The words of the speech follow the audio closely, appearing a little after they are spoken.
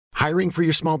Hiring for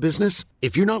your small business?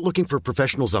 If you're not looking for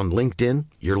professionals on LinkedIn,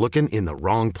 you're looking in the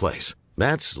wrong place.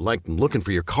 That's like looking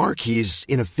for your car keys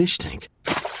in a fish tank.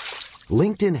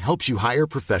 LinkedIn helps you hire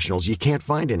professionals you can't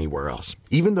find anywhere else,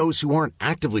 even those who aren't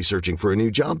actively searching for a new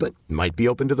job but might be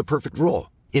open to the perfect role.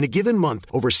 In a given month,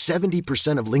 over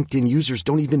 70% of LinkedIn users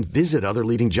don't even visit other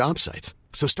leading job sites.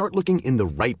 So start looking in the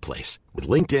right place. With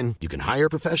LinkedIn, you can hire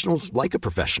professionals like a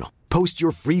professional. Post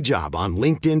your free job on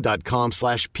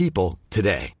linkedin.com/people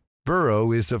today.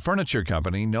 Burrow is a furniture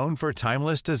company known for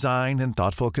timeless design and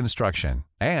thoughtful construction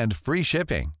and free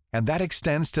shipping, and that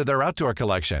extends to their outdoor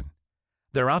collection.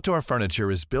 Their outdoor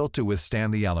furniture is built to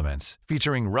withstand the elements,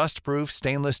 featuring rust-proof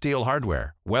stainless steel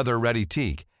hardware, weather-ready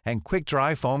teak, and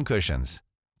quick-dry foam cushions.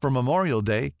 For Memorial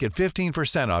Day, get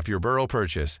 15% off your Burrow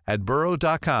purchase at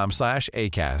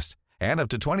burrow.com/ACAST and up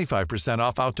to 25%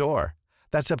 off outdoor.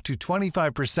 That's up to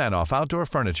 25% off outdoor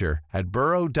furniture at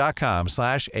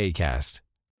burrow.com/ACAST.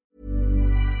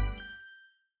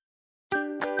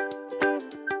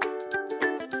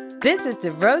 This is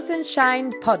the Rose and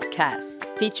Shine podcast,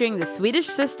 featuring the Swedish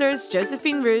sisters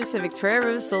Josephine Roos and Victoria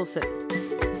Roos Olsen.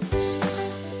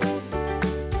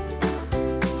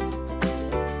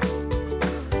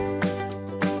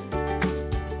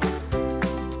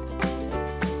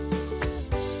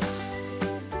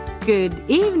 Good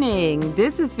evening.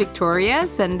 This is Victoria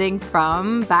sending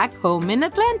from back home in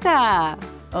Atlanta.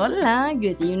 Hola,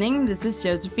 good evening. This is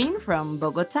Josephine from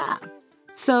Bogota.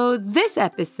 So this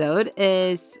episode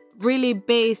is really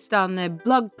based on a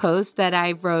blog post that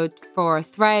I wrote for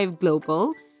Thrive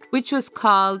Global, which was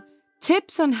called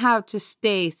Tips on How to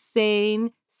Stay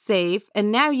Sane, Safe,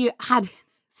 and now you add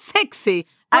sexy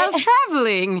while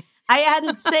traveling. I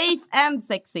added safe and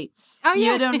sexy. Oh, yeah.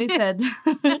 You had only said...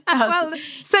 Well,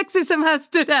 sexy somehow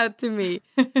stood out to me.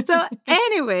 So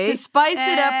anyway... To spice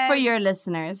it up for your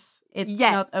listeners, it's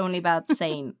not only about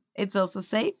sane. It's also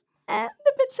safe and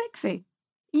a bit sexy.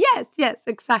 Yes,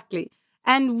 exactly.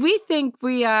 And we think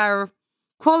we are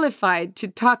qualified to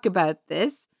talk about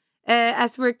this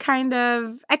as we're kind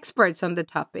of experts on the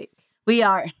topic. We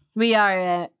are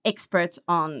experts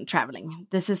on traveling.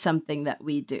 This is something that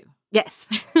we do. Yes.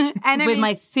 And with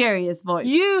my serious voice.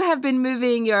 You have been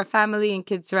moving your family and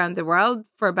kids around the world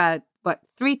for about,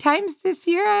 3 times this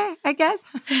year, I guess?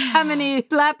 How many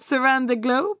laps around the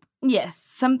globe? Yes,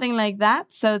 something like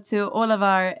that. So to all of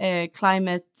our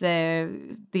climate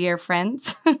dear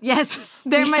friends. Yes,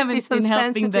 there might be some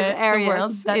sensitive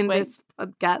areas in this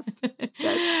podcast.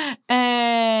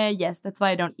 Yes, that's why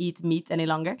I don't eat meat any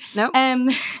longer. No.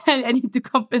 I need to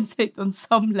compensate on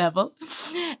some level.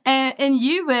 And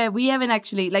we haven't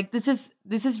actually, this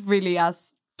is really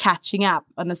us catching up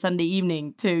on a Sunday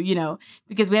evening too,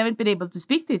 because we haven't been able to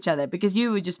speak to each other because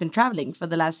you've just been traveling for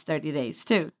the last 30 days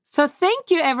too. So thank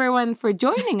you everyone for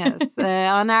joining us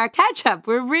on our catch up.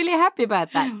 We're really happy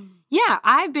about that. Yeah,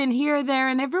 I've been here, there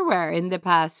and everywhere in the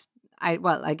past, I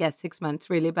guess 6 months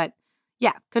really, but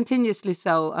yeah, continuously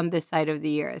so on this side of the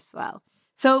year as well.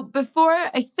 So before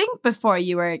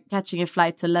you were catching a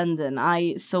flight to London,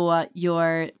 I saw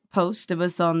your post. It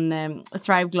was on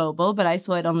Thrive Global, but I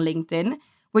saw it on LinkedIn,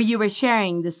 where you were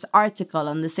sharing this article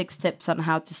on the 6 tips on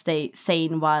how to stay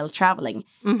sane while traveling.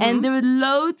 Mm-hmm. And there were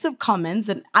loads of comments,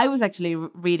 and I was actually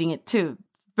reading it too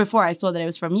before I saw that it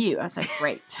was from you. I was like,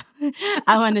 great.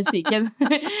 I want to see, can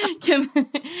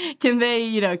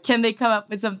they come up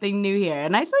with something new here?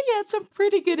 And I thought you had some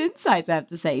pretty good insights, I have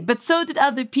to say. But so did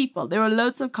other people. There were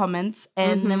loads of comments,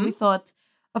 and then we thought,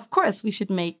 of course, we should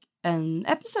make an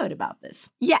episode about this.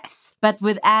 Yes. But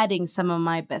with adding some of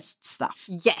my best stuff.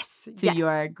 Yes. To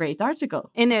your great article.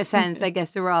 In a sense, I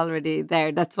guess they were already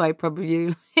there. That's why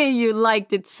probably you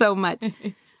liked it so much.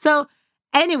 So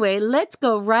anyway, let's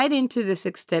go right into the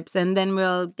 6 tips and then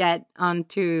we'll get on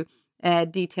to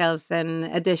details and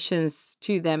additions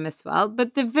to them as well.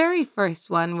 But the very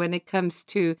first one when it comes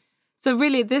to, so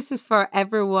really this is for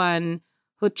everyone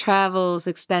who travels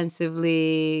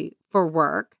extensively for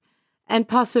work. And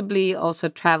possibly also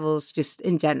travels just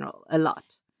in general a lot.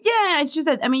 Yeah, it's just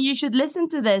that, you should listen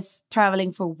to this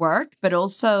traveling for work, but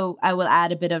also I will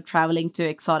add a bit of traveling to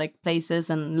exotic places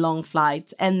and long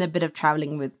flights and a bit of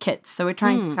traveling with kids. So we're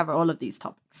trying to cover all of these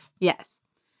topics. Yes.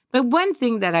 But one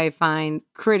thing that I find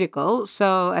critical,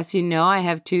 so as you know, I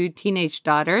have 2 teenage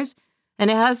daughters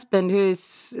and a husband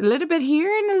who's a little bit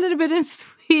here and a little bit in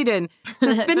Sweden. So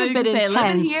it's been a bit intense. A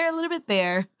little bit here, a little bit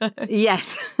there.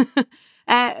 Yes.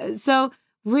 So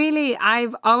really,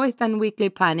 I've always done weekly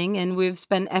planning and we've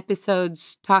spent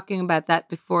episodes talking about that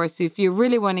before. So if you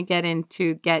really want to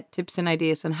get tips and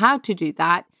ideas on how to do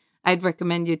that, I'd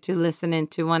recommend you to listen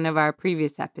into one of our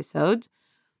previous episodes.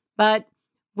 But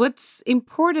what's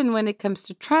important when it comes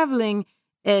to traveling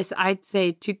is, I'd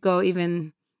say, to go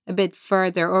even a bit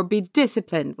further or be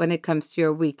disciplined when it comes to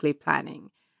your weekly planning,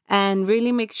 and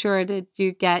really make sure that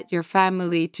you get your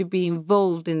family to be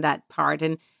involved in that part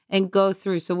and go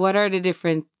through. So what are the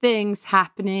different things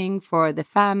happening for the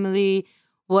family?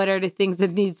 What are the things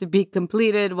that needs to be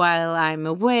completed while I'm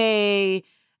away?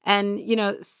 And,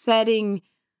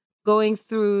 going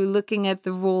through, looking at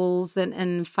the rules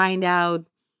and find out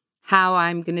how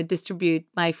I'm going to distribute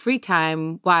my free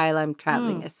time while I'm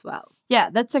traveling as well. Yeah,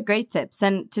 that's a great tips.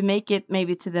 And to make it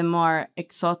maybe to the more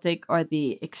exotic or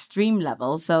the extreme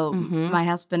level. So my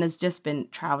husband has just been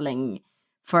traveling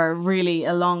for really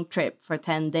a long trip for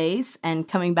 10 days and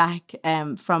coming back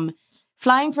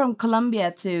flying from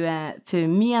Colombia to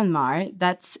Myanmar.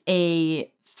 That's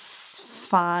a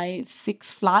 5-6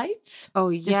 flights. Oh,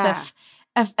 yeah. Just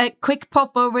a quick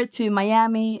pop over to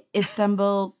Miami,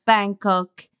 Istanbul,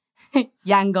 Bangkok,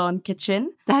 Yangon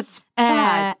kitchen. That's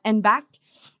bad. And back.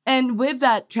 And with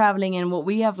that traveling and what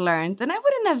we have learned, and I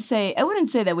wouldn't say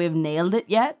that we've nailed it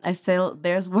yet.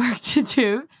 There's work to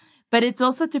do, but it's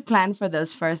also to plan for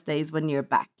those first days when you're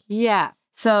back. Yeah.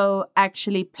 So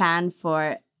actually plan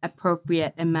for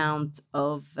appropriate amount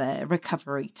of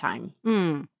recovery time,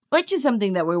 which is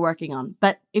something that we're working on.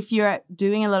 But if you're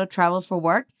doing a lot of travel for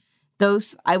work,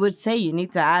 those, I would say you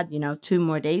need to add, 2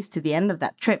 more days to the end of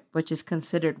that trip, which is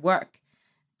considered work,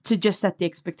 to just set the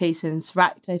expectations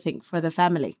right, I think, for the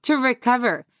family. To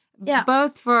recover. Yeah.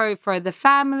 Both for the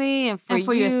family and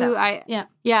for you. Yourself.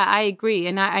 Yeah, I agree.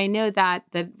 And I know that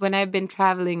when I've been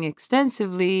traveling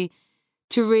extensively,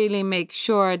 to really make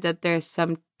sure that there's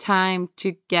some time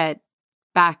to get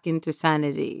back into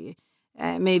sanity.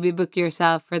 Maybe book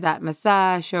yourself for that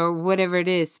massage or whatever it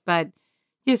is, but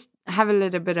just have a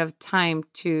little bit of time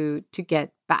to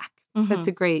get back. That's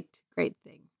a great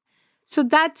thing. So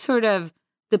that's sort of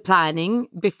the planning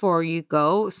before you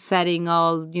go, setting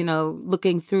all,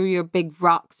 looking through your big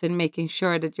rocks and making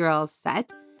sure that you're all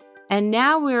set. And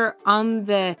now we're in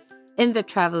the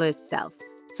travel itself.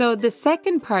 So the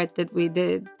second part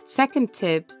the second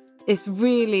tip is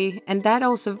really, and that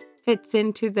also fits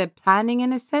into the planning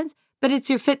in a sense, but it's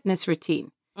your fitness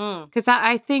routine. Because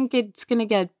I think it's going to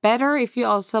get better if you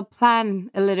also plan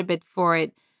a little bit for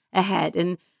it ahead.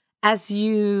 And as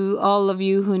all of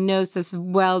you who knows us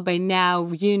well by now,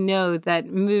 you know that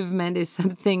movement is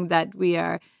something that we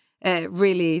are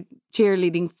really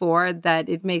cheerleading for, that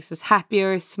it makes us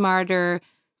happier, smarter.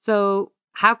 So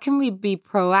how can we be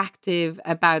proactive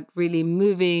about really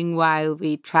moving while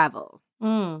we travel?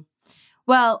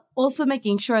 Well, also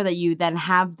making sure that you then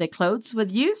have the clothes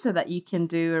with you so that you can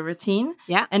do a routine.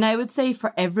 Yeah. And I would say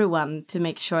for everyone to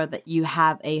make sure that you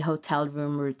have a hotel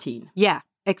room routine. Yeah.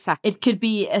 Exactly. It could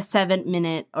be a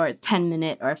 7-minute or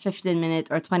 10-minute or 15-minute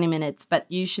or 20 minutes, but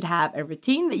you should have a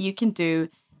routine that you can do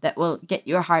that will get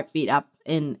your heartbeat up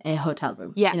in a hotel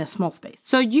room, in a small space.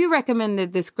 So you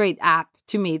recommended this great app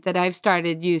to me that I've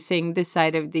started using this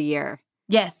side of the year.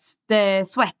 Yes, the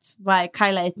Sweat by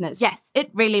Kyla Itnes. Yes. It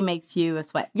really makes you a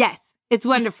sweat. Yes, it's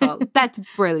wonderful. That's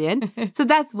brilliant. So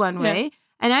that's one way. Yeah.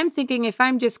 And I'm thinking if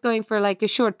I'm just going for like a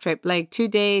short trip, like 2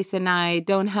 days, and I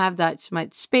don't have that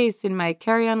much space in my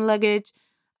carry-on luggage,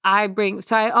 I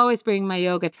always bring my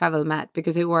yoga travel mat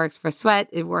because it works for sweat,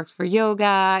 it works for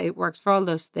yoga, it works for all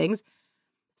those things.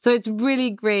 So it's really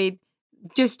great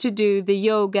just to do the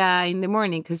yoga in the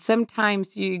morning, because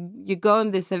sometimes you go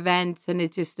on these events and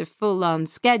it's just a full-on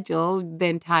schedule the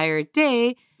entire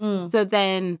day. So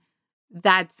then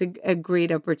that's a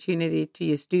great opportunity to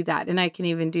just do that. And I can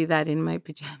even do that in my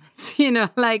pajamas,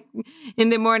 like in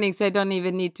the morning. So I don't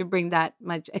even need to bring that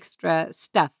much extra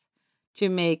stuff to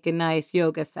make a nice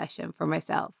yoga session for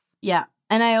myself. Yeah.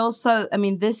 And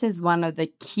this is one of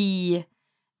the key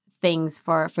things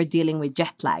for dealing with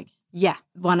jet lag. Yeah.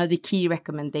 One of the key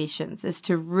recommendations is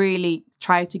to really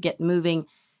try to get moving.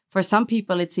 For some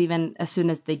people, it's even as soon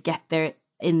as they get there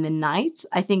in the night.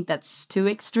 I think that's too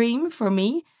extreme for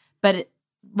me. But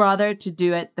rather to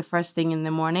do it the first thing in the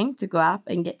morning, to go up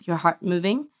and get your heart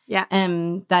moving. Yeah.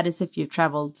 That is if you've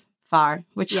traveled far,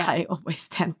 which I always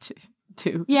tend to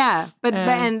do. Yeah, but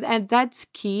that's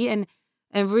key. And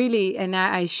really, and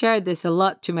I share this a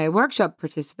lot to my workshop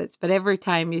participants, but every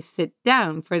time you sit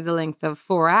down for the length of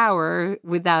 4 hours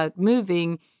without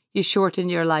moving, you shorten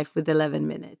your life with 11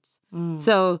 minutes.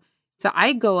 So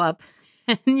I go up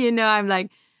and, I'm like,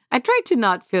 I try to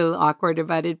not feel awkward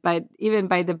about it, but even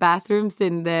by the bathrooms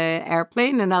in the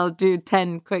airplane, and I'll do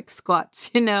 10 quick squats,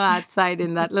 outside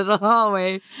in that little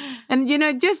hallway. And,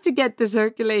 just to get the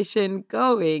circulation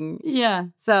going. Yeah.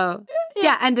 So,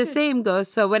 yeah. And the same goes.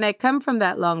 So when I come from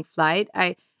that long flight,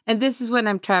 And this is when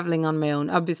I'm traveling on my own,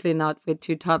 obviously not with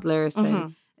 2 toddlers.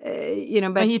 And,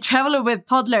 but when you travel with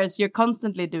toddlers, you're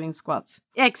constantly doing squats.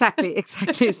 Exactly.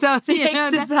 So the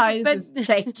exercise is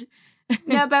check.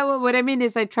 No, but what I mean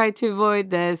is I try to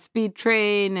avoid the speed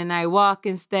train and I walk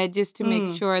instead just to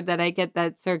make sure that I get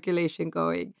that circulation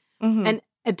going. And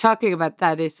talking about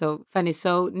that is so funny.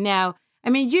 So now, I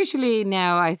mean, usually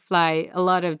now I fly a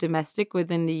lot of domestic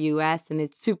within the US and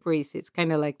it's super easy. It's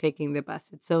kind of like taking the bus.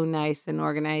 It's so nice and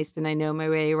organized and I know my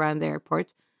way around the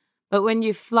airport. But when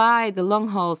you fly the long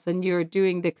hauls and you're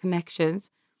doing the connections,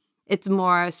 it's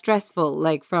more stressful,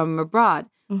 like from abroad.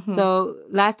 So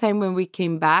last time when we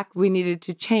came back, we needed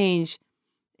to change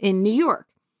in New York.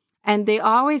 And they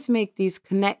always make these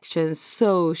connections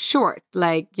so short,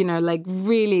 like, like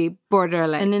really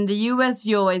borderline. And in the US,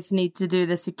 you always need to do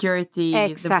the security,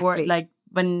 exactly. like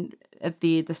when at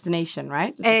the destination,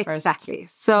 right? Exactly.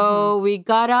 So we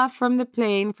got off from the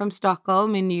plane from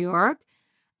Stockholm in New York,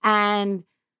 and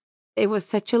it was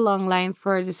such a long line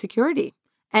for the security.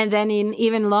 And then an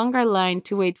even longer line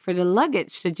to wait for the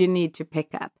luggage that you need to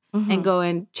pick up and go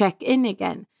and check in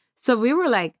again. So we were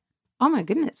like, oh my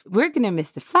goodness, we're going to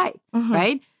miss the flight,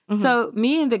 right? So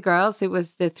me and the girls, it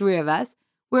was the 3 of us,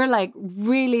 we're like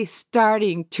really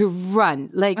starting to run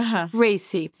like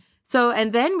crazy. So,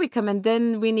 and then we come and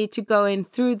then we need to go in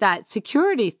through that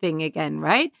security thing again,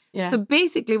 right? Yeah. So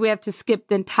basically we have to skip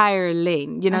the entire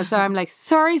lane, So I'm like,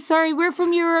 sorry, we're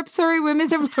from Europe. Sorry, we're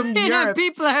missing from Europe.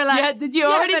 People are like, yeah, did you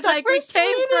already but like we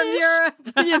came from Europe,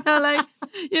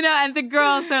 and the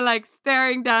girls are like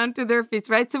staring down to their feet,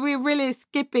 right? So we're really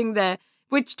skipping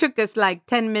which took us like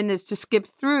 10 minutes to skip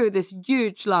through this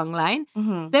huge long line.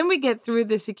 Then we get through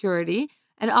the security.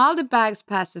 And all the bags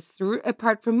pass us through,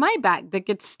 apart from my bag that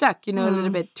gets stuck, a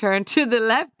little bit turned to the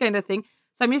left kind of thing.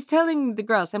 So I'm just telling the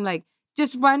girls, I'm like,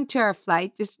 just run to our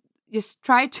flight. Just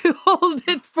try to hold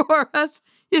it for us.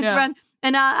 Just run.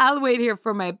 And I'll wait here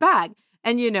for my bag.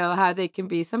 And you know how they can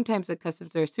be. Sometimes the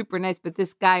customs are super nice. But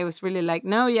this guy was really like,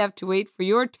 no, you have to wait for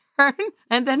your turn.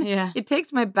 And then he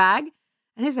takes my bag.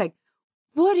 And he's like,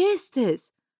 what is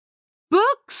this?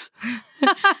 Books?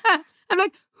 I'm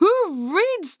like, who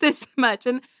reads this much?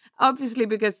 And obviously,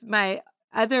 because my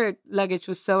other luggage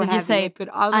was so heavy, you say, I put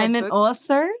all my I'm books. an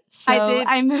author, so I did.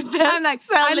 I'm like,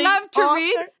 I love to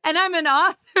read, and I'm an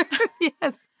author.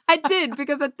 Yes, I did,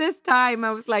 because at this time,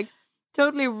 I was like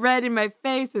totally red in my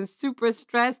face and super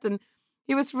stressed. And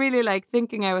he was really like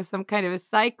thinking I was some kind of a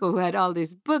psycho who had all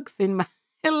these books in my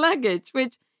luggage,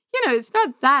 which, it's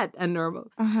not that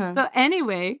abnormal. So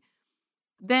anyway,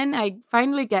 then I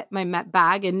finally get my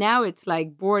bag, and now it's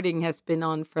like boarding has been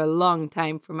on for a long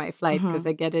time for my flight because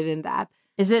I get it in the app.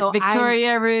 Is it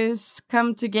Victoria Ruse,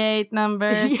 come to gate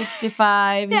number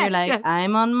 65? You're like,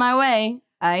 I'm on my way.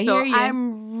 I hear you.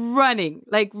 I'm running,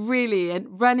 like really,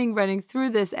 and running through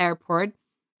this airport,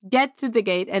 get to the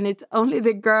gate, and it's only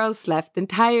the girls left. The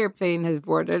entire plane has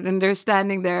boarded, and they're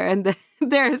standing there, and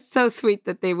they're so sweet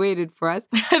that they waited for us.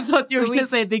 I thought you were going to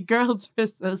say the girls were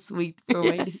so sweet for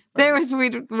waiting. They were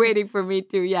sweet waiting for me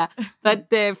too, yeah. But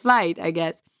the flight, I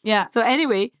guess. Yeah. So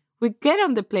anyway, we get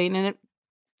on the plane,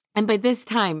 and by this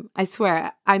time, I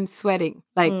swear, I'm sweating.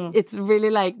 Like, it's really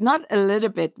like, not a little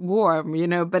bit warm,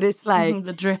 but it's like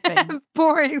the dripping.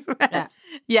 pouring sweat.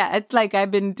 Yeah, it's like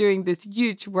I've been doing this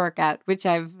huge workout, which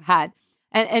I've had.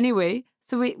 And anyway,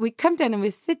 so we come down and we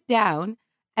sit down,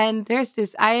 and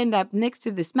I end up next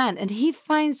to this man, and he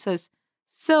finds us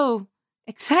so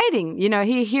exciting.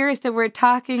 He hears that we're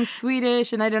talking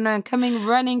Swedish, and I don't know, and coming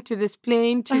running to this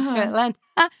plane to Atlanta.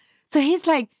 So he's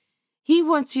like, he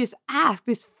wants to just ask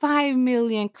these 5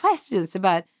 million questions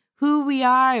about who we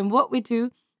are and what we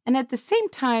do. And at the same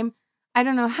time, I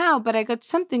don't know how, but I got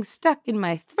something stuck in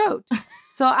my throat.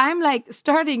 So I'm like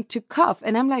starting to cough,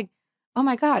 and I'm like, oh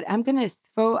my God, I'm going to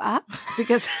throw up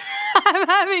because I'm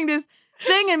having this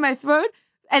thing in my throat.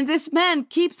 And this man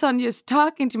keeps on just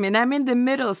talking to me, and I'm in the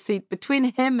middle seat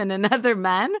between him and another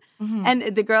man.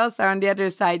 And the girls are on the other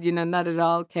side, not at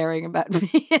all caring about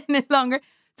me any longer.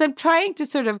 So I'm trying to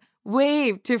sort of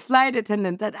wave to flight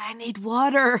attendant that I need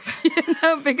water,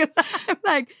 because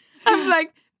I'm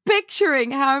like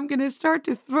picturing how I'm going to start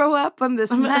to throw up on this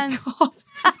man.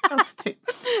 Disgusting.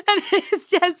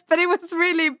 And but it was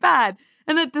really bad.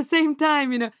 And at the same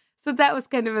time, so that was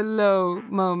kind of a low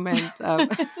moment of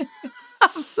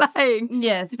flying.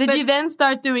 Yes. Did you then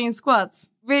start doing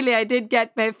squats? Really, I did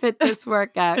get my fitness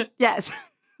workout. Yes.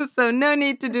 So no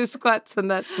need to do squats on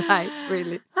that flight,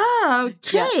 really.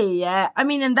 Okay. Yeah. I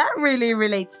mean, and that really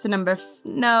relates to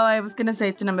I was going to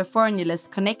say to number 4 on your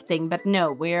list, connecting. But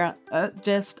no, we're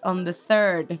just on the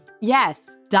 3rd.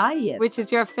 Yes. Diet. Which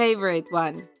is your favorite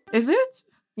one. Is it?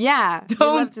 Yeah, you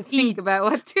Don't have to think eat about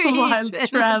what to eat while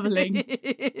traveling.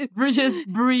 Just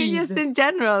breathe. Just in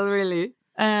general, really.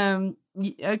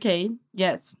 Okay.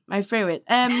 Yes, my favorite.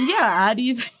 Yeah. How do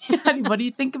you? What do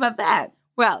you think about that?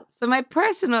 Well, so my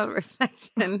personal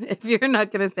reflection, if you're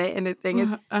not going to say anything, is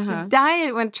Uh-huh. the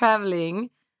diet when traveling,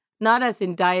 not as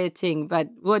in dieting, but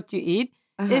what you eat,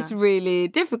 is really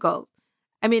difficult.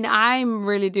 I mean, I'm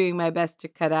really doing my best to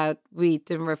cut out wheat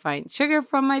and refined sugar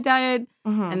from my diet.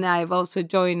 And I've also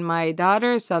joined my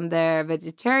daughters on their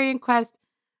vegetarian quest,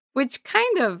 which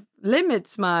kind of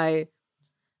limits my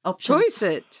Options.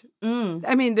 choices.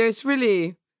 I mean, there's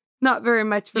really not very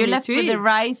much for You're me left to with eat. the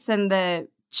rice and the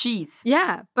cheese.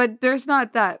 Yeah, but there's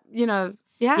not that,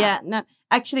 Yeah, no,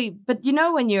 actually, but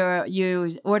when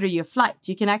you order your flight,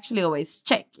 you can actually always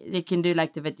check. You can do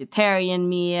like the vegetarian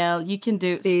meal. You can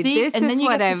do See, steak, this and then is you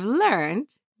what get I've learned.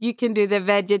 You can do the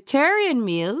vegetarian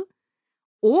meal,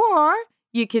 or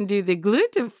you can do the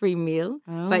gluten-free meal,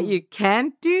 but you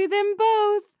can't do them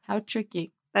both. How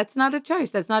tricky. That's not a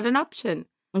choice. That's not an option.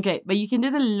 Okay, but you can do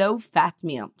the low-fat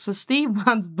meal. So Steve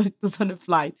once booked us on a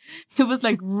flight. It was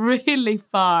like really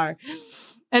far.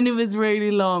 And it was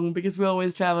really long because we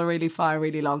always travel really far,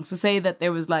 really long. So say that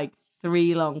there was like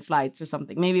 3 long flights or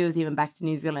something. Maybe it was even back to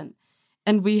New Zealand.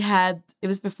 And it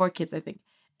was before kids, I think.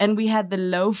 And we had the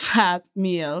low-fat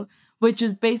meal, which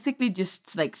was basically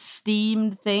just like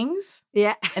steamed things.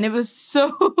 Yeah. And it was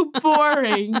so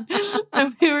boring.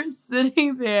 And we were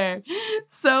sitting there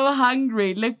so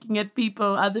hungry, looking at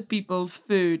other people's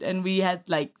food. And we had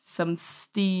like some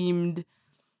steamed.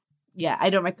 Yeah, I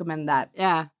don't recommend that.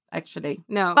 Yeah. Actually.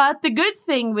 No. But the good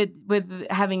thing with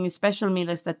having a special meal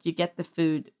is that you get the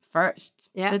food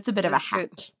first. Yeah. So it's a bit of a hack.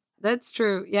 Good. That's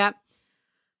true. Yeah.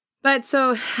 But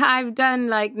so I've done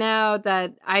like now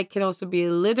that I can also be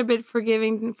a little bit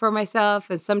forgiving for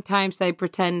myself. And sometimes I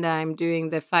pretend I'm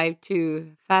doing the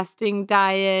 5-2 fasting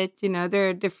diet. There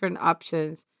are different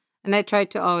options. And I try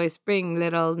to always bring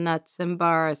little nuts and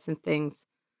bars and things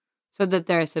so that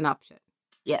there's an option.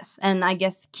 Yes. And I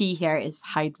guess key here is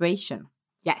hydration.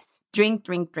 Yes. Drink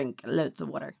loads of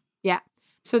water. Yeah.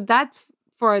 So that's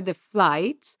for the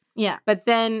flights. Yeah. But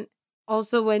then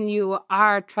also when you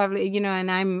are traveling, and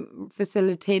I'm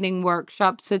facilitating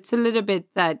workshops, so it's a little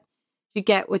bit that you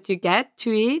get what you get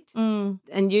to eat.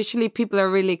 And usually people are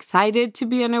really excited to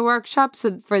be on a workshop.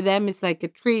 So for them, it's like a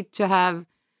treat to have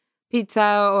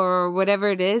pizza or whatever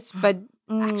it is. But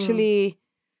actually,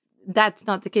 that's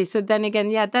not the case. So then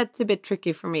again, yeah, that's a bit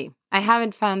tricky for me. I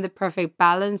haven't found the perfect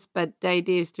balance, but the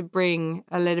idea is to bring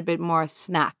a little bit more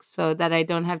snacks so that I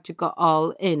don't have to go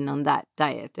all in on that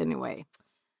diet anyway.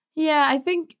 Yeah, I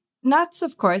think nuts,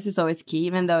 of course, is always key,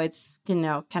 even though it's,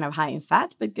 kind of high in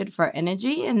fat, but good for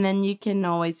energy. And then you can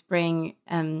always bring,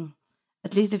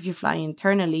 at least if you fly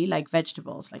internally, like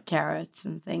vegetables, like carrots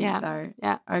and things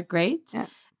are great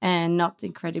and not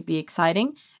incredibly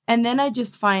exciting. And then I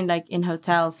just find like in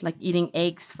hotels, like eating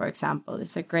eggs, for example,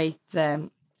 is a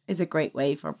great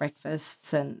way for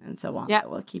breakfasts and so on. Yeah. That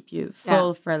will keep you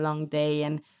full for a long day.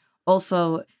 And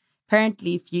also,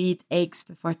 apparently, if you eat eggs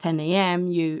before 10 a.m.,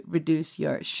 you reduce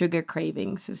your sugar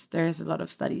cravings. There's a lot of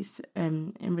studies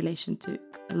in relation to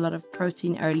a lot of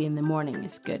protein early in the morning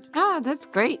is good. Oh, that's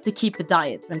great. To keep a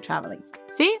diet when traveling.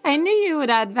 See, I knew you would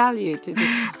add value to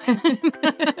this.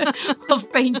 Well,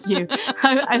 thank you.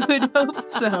 I would hope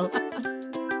so.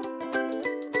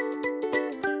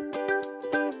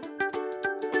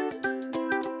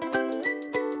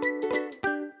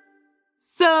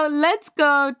 So let's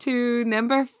go to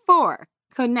number 4,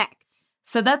 connect.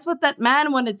 So that's what that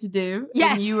man wanted to do.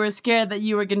 Yes. And you were scared that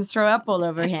you were going to throw up all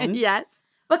over him. Yes.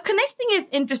 But connecting is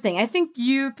interesting. I think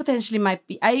you potentially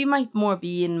I might more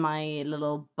be in my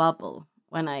little bubble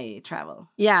when I travel.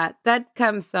 Yeah, that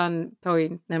comes on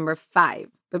point number 5.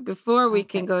 But before we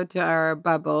can go to our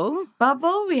bubble.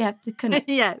 Bubble, we have to connect.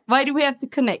 Yes. Why do we have to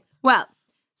connect? Well,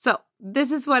 so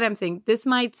this is what I'm saying. This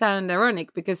might sound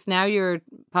ironic because now you're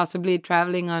possibly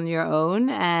traveling on your own.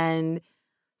 And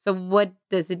so what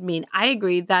does it mean? I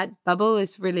agree that bubble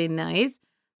is really nice,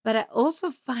 but I also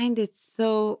find it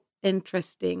so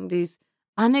interesting, these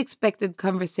unexpected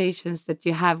conversations that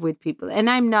you have with people. And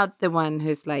I'm not the one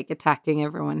who's like attacking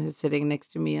everyone who's sitting next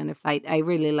to me on a flight. I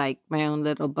really like my own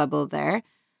little bubble there.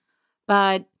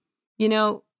 But,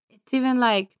 it's even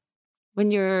like when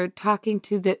you're talking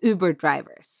to the Uber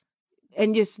drivers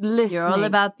and just listening. You're all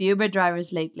about the Uber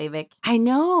drivers lately, Vic. I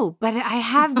know, but I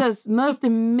have those most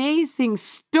amazing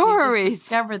stories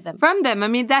discovered them. from them. I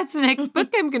mean, that's the next book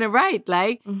I'm going to write.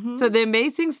 So the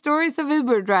amazing stories of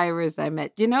Uber drivers I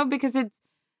met, because it's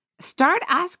start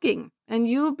asking and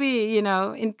you'll be,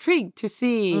 intrigued to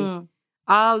see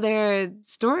all their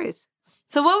stories.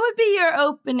 So what would be your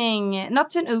opening, not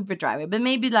to an Uber driver, but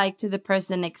maybe like to the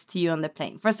person next to you on the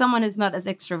plane, for someone who's not as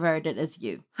extroverted as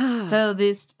you? So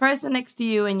this person next to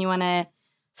you, and you want to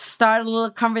start a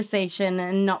little conversation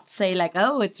and not say like,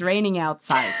 oh, it's raining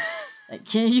outside.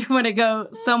 Like you want to go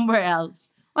somewhere else.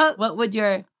 Well, what would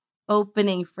your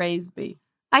opening phrase be?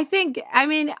 I think,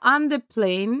 on the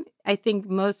plane, I think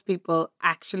most people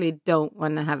actually don't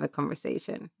want to have a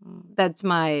conversation. That's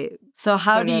my... So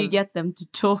how do you get them to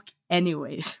talk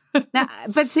anyways? No,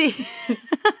 but see,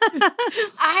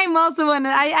 I'm also one,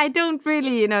 I don't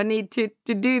really, need to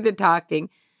do the talking.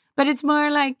 But it's more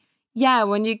like, yeah,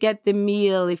 when you get the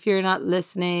meal, if you're not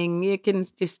listening, you can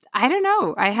just, I don't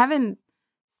know. I haven't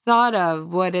thought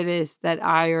of what it is that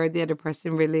I or the other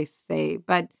person really say.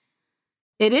 But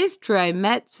it is true. I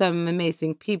met some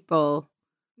amazing people,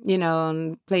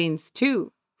 on planes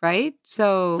too, right?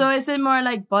 So is it more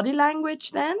like body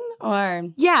language then? Or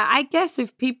yeah, I guess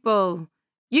if people,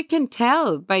 you can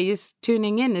tell by just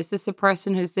tuning in, is this a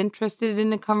person who's interested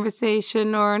in a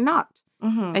conversation or not?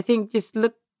 Mm-hmm. I think just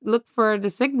look for the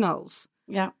signals.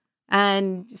 Yeah.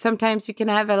 And sometimes you can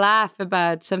have a laugh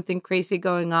about something crazy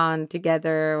going on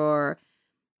together, or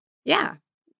yeah.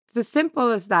 It's as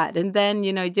simple as that. And then,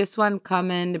 just one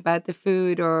comment about the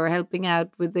food or helping out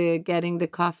with getting the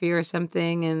coffee or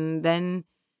something. And then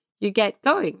you get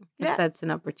going if that's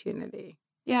an opportunity.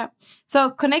 Yeah. So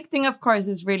connecting, of course,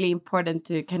 is really important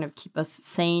to kind of keep us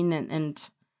sane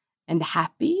and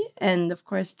happy. And of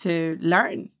course, to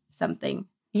learn something.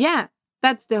 Yeah,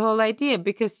 that's the whole idea,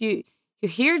 because you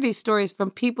hear these stories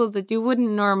from people that you wouldn't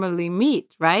normally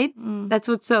meet, right? That's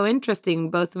what's so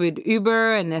interesting, both with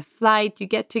Uber and a flight. You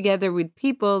get together with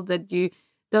people that you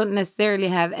don't necessarily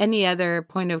have any other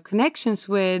point of connections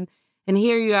with. And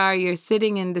here you are, you're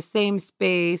sitting in the same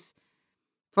space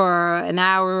for an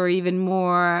hour or even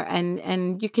more.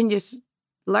 And you can just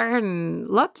learn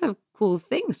lots of cool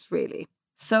things, really.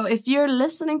 So if you're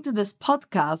listening to this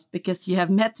podcast because you have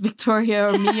met Victoria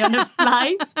or me on a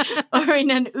flight or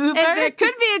in an Uber, and there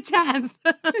could be a chance.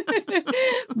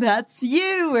 That's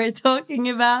you we're talking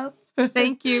about.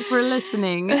 Thank you for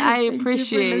listening. I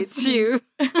appreciate you.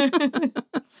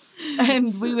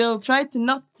 And we will try to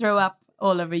not throw up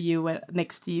all over you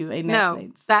next to you in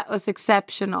airplanes. That was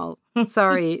exceptional.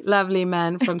 Sorry, lovely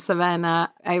man from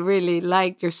Savannah. I really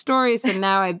liked your stories, and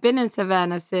now I've been in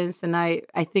Savannah since, and I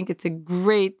think it's a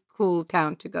great, cool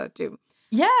town to go to.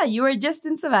 Yeah, you were just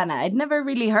in Savannah. I'd never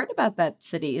really heard about that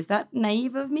city. Is that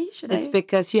naive of me? It's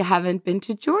because you haven't been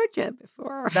to Georgia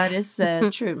before. That is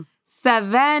true.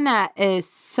 Savannah is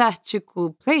such a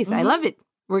cool place. I love it.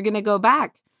 We're going to go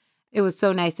back. It was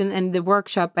so nice. And the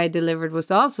workshop I delivered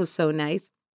was also so nice.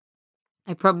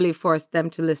 I probably forced them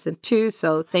to listen too.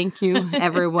 So thank you,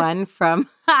 everyone from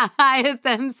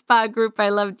ISM Spa Group. I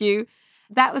loved you.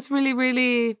 That was really,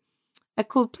 really a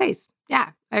cool place. Yeah,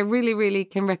 I really, really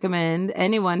can recommend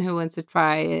anyone who wants to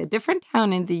try a different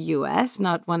town in the U.S.,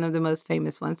 not one of the most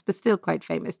famous ones, but still quite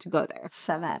famous, to go there.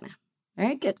 Savannah.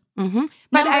 Very good. Mm-hmm.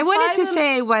 But I wanted to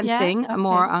say one thing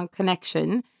more on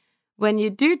connection. When you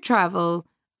do travel,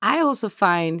 I also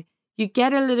find you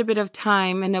get a little bit of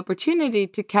time and opportunity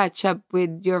to catch up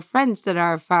with your friends that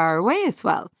are far away as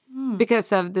well.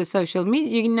 Because of the social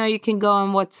media. You can go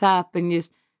on WhatsApp and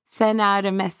just send out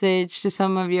a message to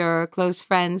some of your close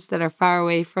friends that are far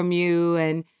away from you,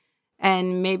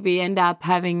 and maybe end up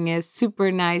having a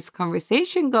super nice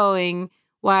conversation going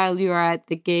while you're at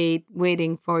the gate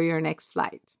waiting for your next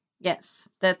flight. Yes,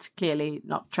 that's clearly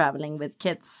not traveling with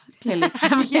kids. Clearly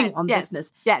traveling on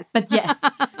business. Yes. But yes,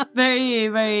 very,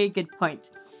 very good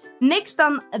point. Next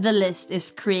on the list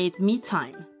is create me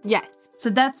time. Yes.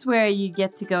 So that's where you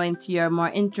get to go into your more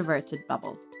introverted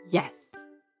bubble. Yes.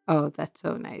 Oh, that's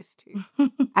so nice too.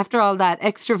 After all that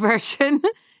extroversion,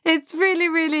 it's really,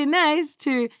 really nice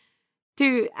to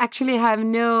actually have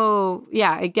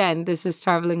again, this is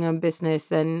traveling on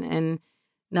business and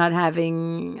not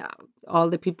having all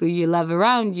the people you love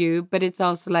around you, but it's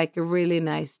also like a really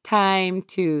nice time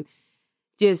to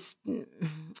just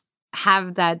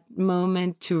have that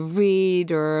moment to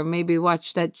read or maybe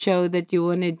watch that show that you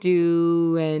want to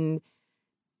do. And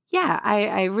yeah,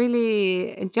 I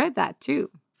really enjoyed that too.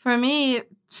 For me,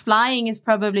 flying is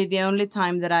probably the only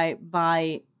time that I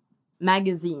buy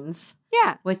magazines.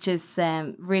 Yeah. Which is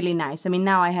really nice. I mean,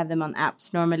 now I have them on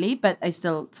apps normally, but I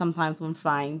still sometimes when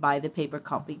flying buy the paper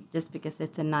copy just because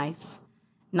it's a nice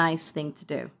thing to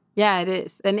do. Yeah, it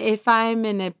is. And if I'm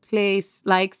in a place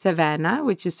like Savannah,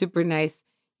 which is super nice,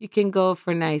 you can go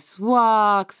for nice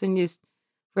walks and just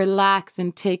relax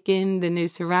and take in the new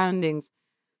surroundings.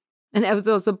 And I was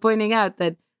also pointing out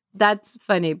that that's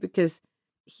funny because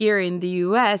here in the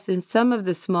US, in some of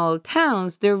the small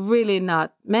towns, they're really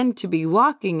not meant to be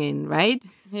walking in, right?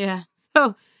 Yeah.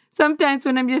 So sometimes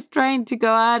when I'm just trying to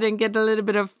go out and get a little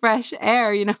bit of fresh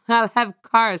air, I'll have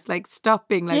cars like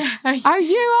stopping, like, are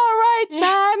you all right,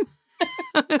 ma'am?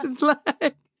 It's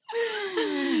like,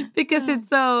 because it's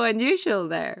so unusual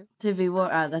there. To be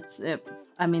that's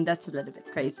that's a little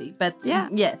bit crazy, but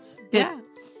yes, good.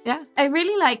 Yeah. I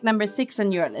really like number 6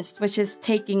 on your list, which is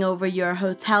taking over your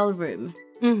hotel room.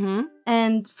 Mm-hmm.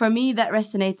 And for me, that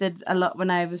resonated a lot when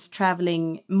I was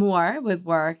traveling more with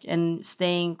work and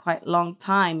staying quite long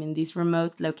time in these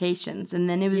remote locations. And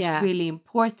then it was really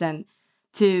important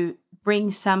to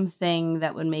bring something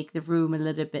that would make the room a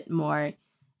little bit more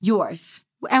yours.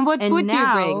 And what would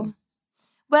you bring?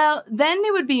 Well, then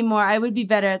it would be more, I would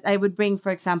bring,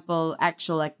 for example,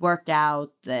 actual like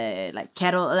workout, like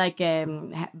kettle, like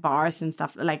bars and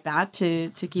stuff like that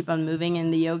to keep on moving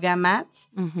in the yoga mat.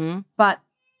 Mm-hmm. But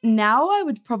now I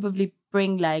would probably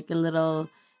bring like a little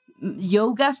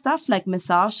yoga stuff, like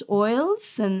massage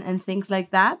oils and things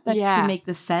like that can make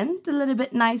the scent a little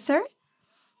bit nicer.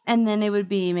 And then it would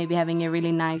be maybe having a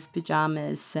really nice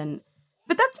pajamas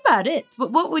but that's about it.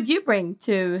 What would you bring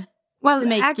to... Well,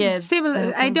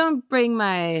 similar. I don't bring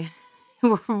my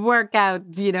workout,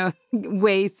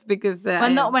 waste because...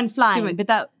 not when flying, but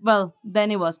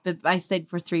then it was. But I stayed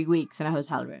for 3 weeks in a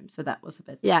hotel room, so that was a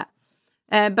bit... Yeah.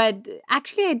 But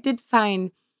actually, I did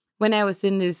find when I was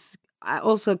in this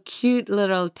also cute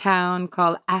little town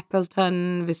called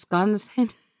Appleton,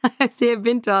 Wisconsin. I've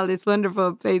been to all these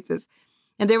wonderful places.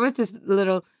 And there was this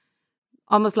little,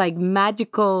 almost like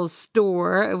magical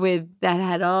store that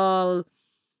had all...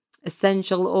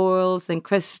 essential oils and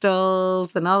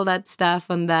crystals and all that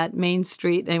stuff on that main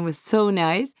street, and it was so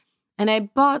nice. And I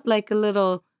bought like a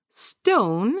little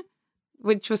stone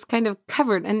which was kind of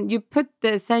covered, and you put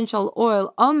the essential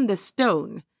oil on the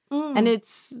stone, and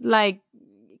it's like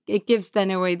it gives then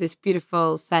away this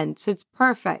beautiful scent. So it's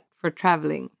perfect for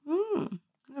traveling.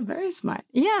 Very smart.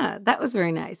 Yeah, that was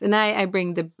very nice. And I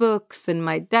bring the books and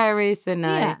my diaries, and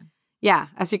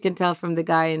as you can tell from the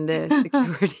guy in the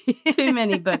security. Too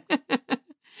many books.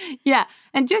 Yeah.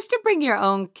 And just to bring your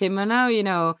own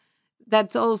kimono,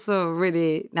 that's also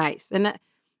really nice. And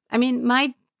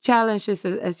my challenge is,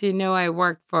 as you know, I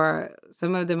worked for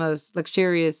some of the most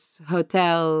luxurious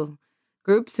hotel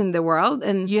groups in the world.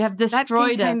 And you have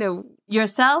destroyed us.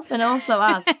 Yourself and also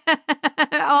us.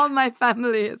 All my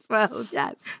family as well,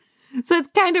 yes. So it's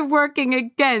kind of working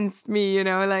against me,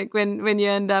 like when you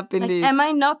end up in the... Am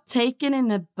I not taken in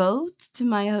a boat to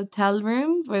my hotel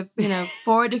room with,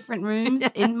 4 different rooms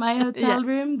in my hotel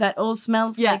room that all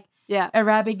smells like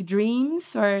Arabic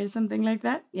dreams or something like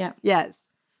that? Yeah.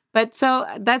 Yes. But so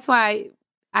that's why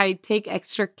I take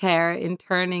extra care in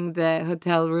turning the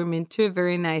hotel room into a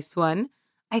very nice one.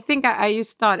 I think I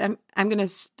just thought I'm going to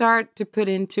start to put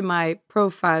into my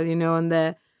profile, on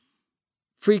the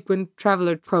frequent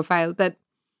traveler profile, that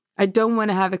I don't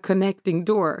want to have a connecting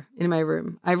door in my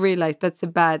room. I realized that's a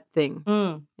bad thing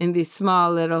in these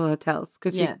small little hotels,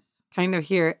 because you kind of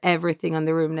hear everything on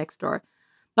the room next door.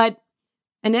 But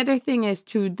another thing is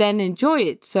to then enjoy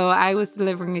it. So I was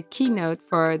delivering a keynote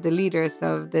for the leaders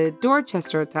of the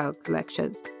Dorchester Hotel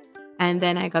collections. And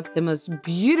then I got the most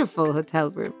beautiful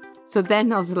hotel room. So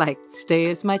then I was like, stay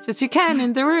as much as you can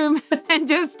in the room and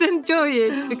just enjoy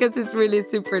it, because it's really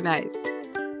super nice.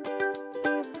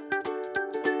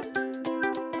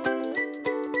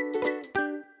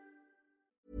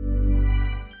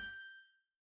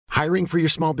 Hiring for your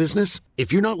small business?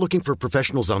 If you're not looking for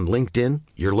professionals on LinkedIn,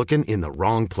 you're looking in the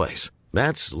wrong place.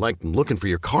 That's like looking for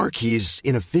your car keys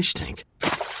in a fish tank.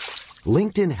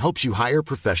 LinkedIn helps you hire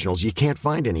professionals you can't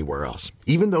find anywhere else,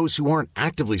 even those who aren't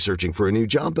actively searching for a new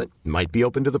job but might be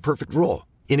open to the perfect role.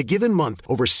 In a given month,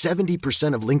 over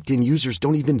 70% of LinkedIn users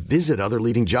don't even visit other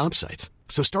leading job sites.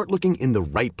 So start looking in the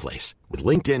right place. With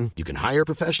LinkedIn, you can hire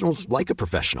professionals like a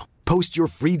professional. Post your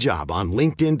free job on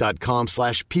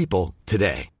linkedin.com/people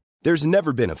today. There's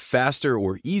never been a faster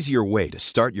or easier way to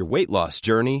start your weight loss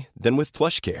journey than with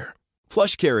PlushCare.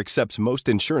 PlushCare accepts most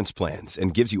insurance plans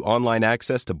and gives you online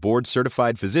access to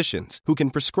board-certified physicians who can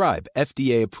prescribe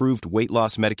FDA-approved weight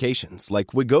loss medications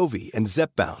like Wegovy and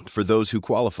Zepbound for those who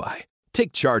qualify.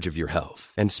 Take charge of your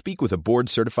health and speak with a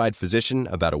board-certified physician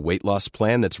about a weight loss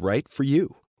plan that's right for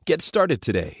you. Get started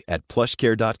today at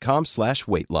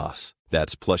plushcare.com/weight-loss.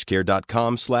 That's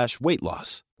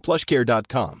plushcare.com/weight-loss.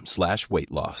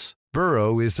 plushcare.com/weight-loss.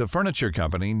 Burrow is a furniture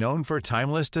company known for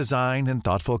timeless design and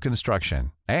thoughtful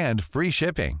construction, and free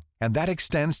shipping, and that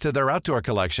extends to their outdoor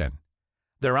collection.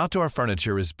 Their outdoor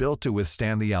furniture is built to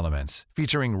withstand the elements,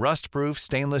 featuring rust-proof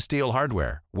stainless steel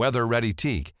hardware, weather-ready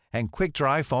teak, and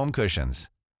quick-dry foam cushions.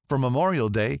 For Memorial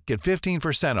Day, get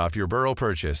 15% off your Burrow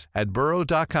purchase at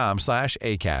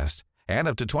burrow.com/ACAST and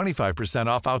up to 25%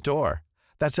 off outdoor.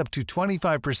 That's up to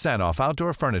 25% off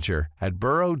outdoor furniture at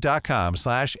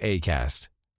burrow.com/ACAST.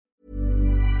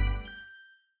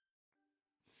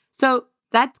 So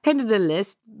that's kind of the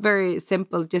list, very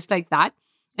simple, just like that.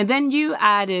 And then you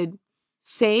added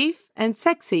safe and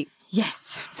sexy.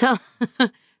 Yes. So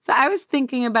I was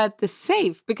thinking about the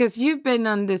safe because you've been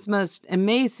on this most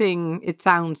amazing, it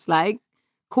sounds like,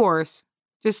 course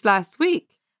just last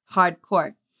week.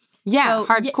 Hardcore. Yeah, So,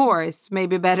 hardcore is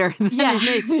maybe better than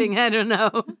amazing. I don't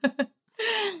know.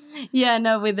 Yeah,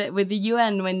 no, with the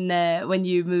UN, when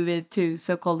you move it to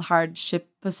so-called hardship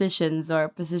positions or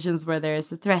positions where there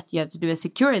is a threat, you have to do a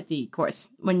security course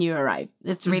when you arrive.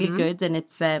 It's really good, and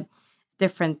it's a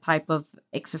different type of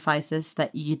exercises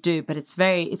that you do, but it's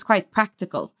quite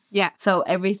practical. Yeah. So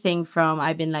everything from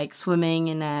I've been like swimming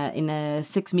in a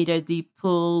 6 meter deep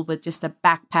pool with just a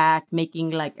backpack,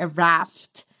 making like a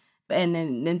raft, and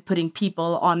then putting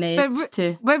people on it.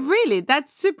 But really,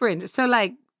 that's super interesting. So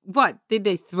like, what, did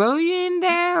they throw you in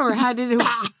there or how did it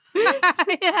work?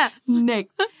 Yeah.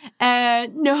 Next.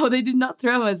 No, they did not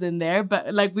throw us in there,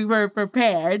 but like we were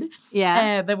prepared.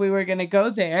 Yeah. That we were gonna go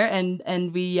there,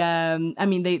 and we I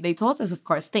mean they taught us, of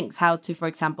course, things how to, for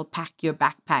example, pack your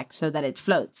backpack so that it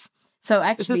floats. So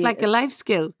actually, This is like a life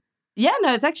skill. yeah,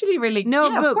 no, it's actually really No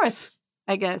yeah, books, of course.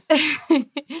 I guess.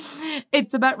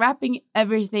 It's about wrapping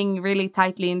everything really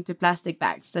tightly into plastic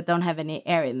bags that don't have any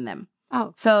air in them.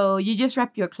 Oh. So you just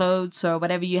wrap your clothes or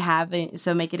whatever you have,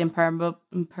 so make it impermeable.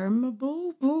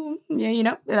 Yeah, you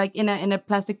know, like in a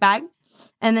plastic bag,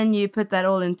 and then you put that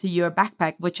all into your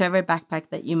backpack, whichever backpack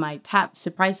that you might have.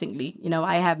 Surprisingly, you know,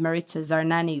 I have Maritza's, our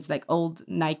nanny's, like old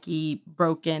Nike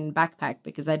broken backpack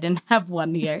because I didn't have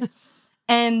one here,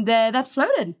 and that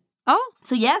floated. Oh.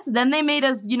 So yes, then they made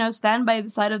us, you know, stand by the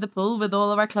side of the pool with all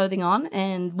of our clothing on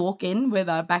and walk in with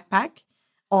our backpack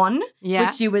on, Yeah.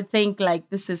 which you would think like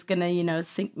this is gonna, you know,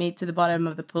 sink me to the bottom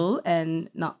of the pool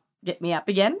and not get me up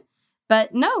again.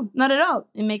 But no, not at all.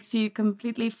 It makes you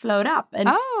completely float up. And,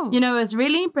 you know, it's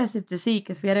really impressive to see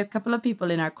because we had a couple of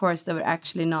people in our course that were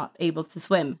actually not able to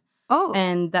swim. Oh.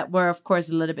 And that were, of course,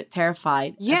 a little bit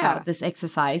terrified about this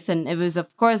exercise. And it was,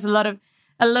 of course, a lot of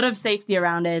safety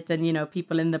around it and, you know,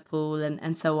 people in the pool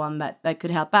and so on that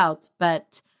could help out.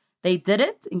 But they did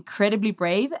it, incredibly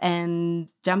brave, and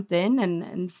jumped in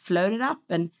and floated up.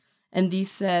 And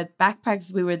these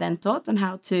backpacks, we were then taught on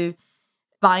how to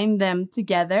bind them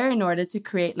together in order to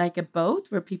create like a boat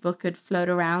where people could float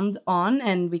around on.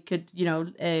 And we could, you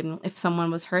know, if someone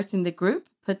was hurt in the group,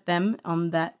 put them on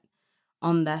that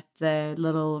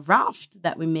little raft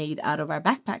that we made out of our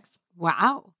backpacks.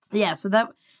 Wow. Yeah, so that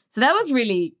was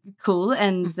really cool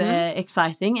and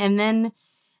exciting. And then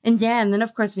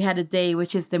of course we had a day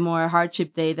which is the more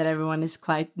hardship day that everyone is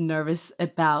quite nervous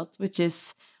about, which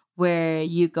is where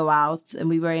you go out, and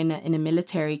we were in a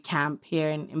military camp here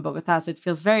in Bogota, so it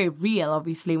feels very real,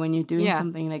 obviously, when you're doing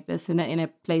something like this in a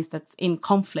place that's in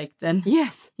conflict, and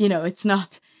you know, it's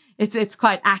not, it's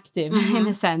quite active in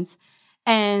a sense,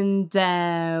 and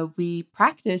we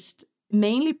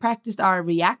mainly practiced our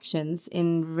reactions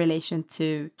in relation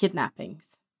to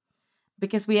kidnappings.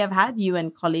 Because we have had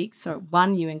UN colleagues, or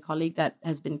one UN colleague that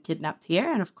has been kidnapped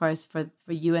here. And of course, for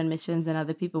UN missions and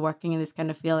other people working in this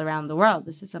kind of field around the world,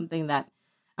 this is something that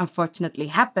unfortunately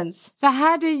happens. So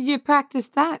how did you practice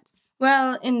that?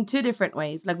 Well, in two different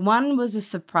ways. Like one was a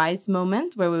surprise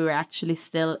moment where we were actually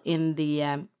still in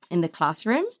the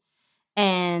classroom.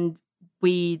 And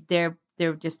there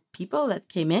were just people that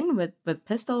came in with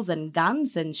pistols and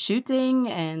guns and shooting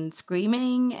and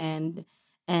screaming and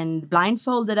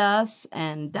blindfolded us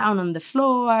and down on the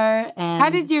floor. And how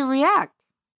did you react?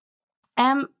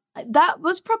 That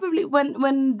was probably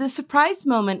when the surprise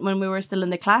moment when we were still in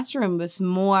the classroom was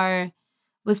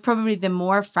probably the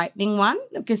more frightening one,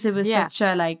 because it was such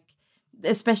a, like,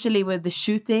 especially with the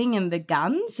shooting and the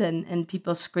guns and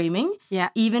people screaming.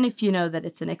 Yeah. Even if you know that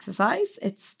it's an exercise,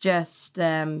 it's just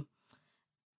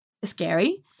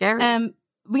scary.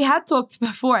 We had talked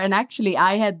before, and actually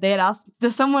they had asked,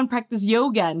 does someone practice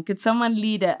yoga and could someone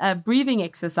lead a breathing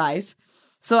exercise?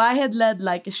 So I had led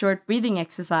like a short breathing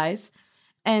exercise,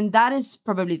 and that is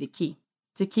probably the key,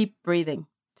 to keep breathing,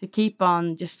 to keep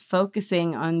on just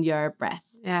focusing on your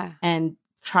breath and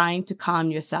trying to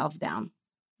calm yourself down.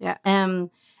 Yeah.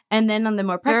 And then on the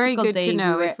more practical day, very good to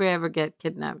know if we ever get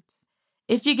kidnapped.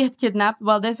 If you get kidnapped,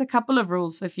 well, there's a couple of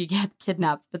rules if you get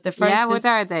kidnapped. But the first what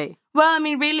are they? Well, I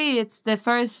mean, really, it's the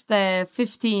first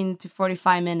 15 to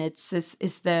 45 minutes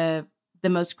is the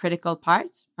most critical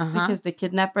part, because the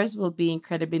kidnappers will be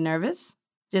incredibly nervous.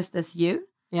 just as you.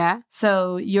 Yeah.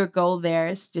 So your goal there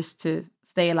is just to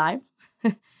stay alive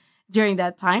during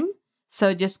that time.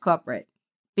 So just cooperate.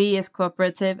 Be as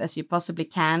cooperative as you possibly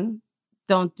can.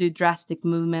 Don't do drastic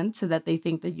movements so that they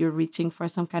think that you're reaching for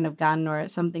some kind of gun or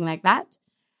something like that.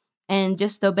 And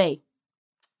just obey.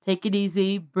 Take it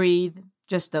easy, breathe,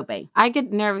 just obey. I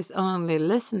get nervous only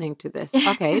listening to this.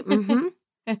 Okay.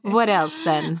 What else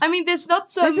then? I mean, there's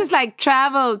not so... This is like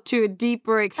travel to a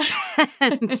deeper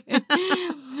extent.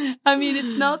 I mean,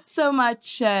 it's not so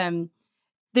much...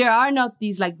 there are not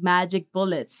these like magic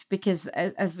bullets because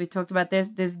as we talked about,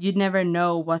 there's you never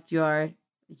know what your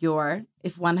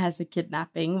if one has a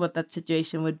kidnapping, what that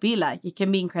situation would be like. It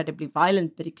can be incredibly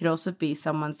violent, but it could also be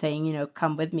someone saying, you know,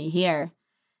 come with me here.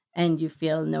 And you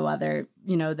feel no other,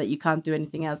 you know, that you can't do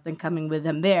anything else than coming with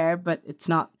them there. But it's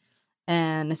not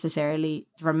necessarily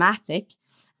dramatic.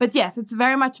 But yes, it's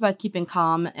very much about keeping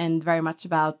calm and very much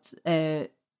about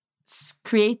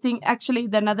creating. Actually,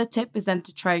 another tip is then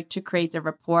to try to create a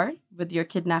rapport with your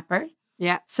kidnapper.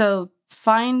 Yeah. So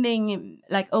finding,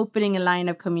 like, opening a line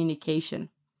of communication.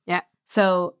 Yeah.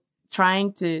 So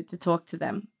trying to talk to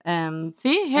them.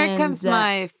 See, here comes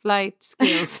my flight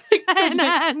skills.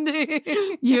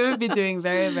 You will be doing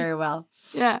very, very well.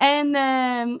 Yeah. And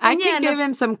I can give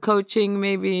him some coaching,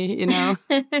 maybe, you know.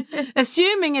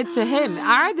 Assuming it's a him.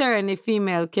 Are there any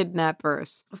female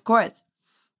kidnappers? Of course.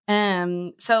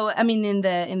 So I mean, in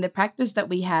the practice that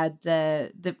we had,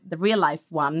 the real life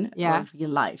one, or real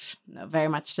life, very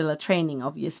much still a training,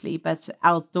 obviously, but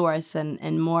outdoors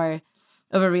and more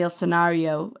of a real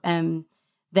scenario.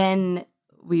 Then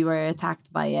we were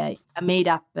attacked by a made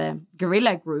up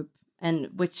guerrilla group, and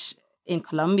which in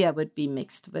Colombia would be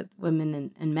mixed with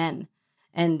women and men,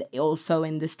 and also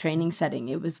in this training setting,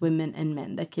 it was women and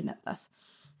men that kidnapped us.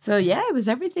 So yeah, it was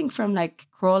everything from like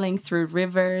crawling through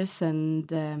rivers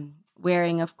and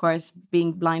wearing, of course,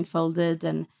 being blindfolded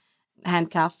and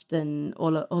handcuffed and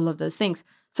all of those things.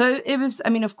 So it was, I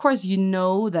mean, of course, you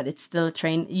know that it's still a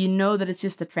train. You know that it's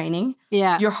just a training.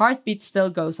 Yeah. Your heartbeat still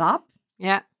goes up.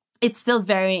 Yeah. It's still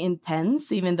very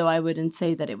intense, even though I wouldn't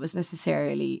say that it was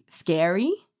necessarily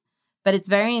scary. But it's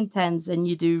very intense, and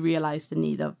you do realize the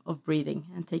need of breathing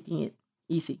and taking it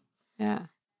easy. Yeah.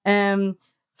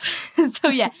 So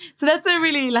yeah, so that's a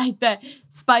really like the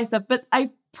spice up. But I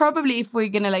probably, if we're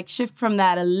gonna like shift from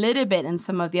that a little bit, and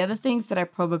some of the other things that I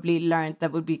probably learned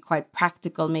that would be quite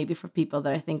practical, maybe for people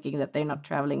that are thinking that they're not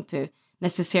traveling to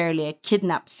necessarily a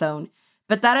kidnap zone,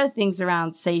 but that are things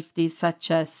around safety,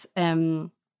 such as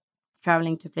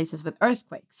traveling to places with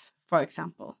earthquakes, for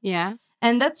example. Yeah.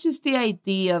 And that's just the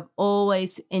idea of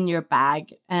always in your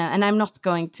bag. And I'm not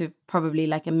going to probably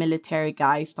like a military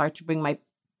guy start to bring my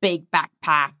big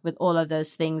backpack with all of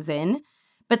those things in,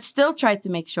 but still try to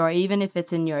make sure, even if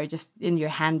it's in your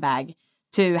handbag,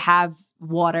 to have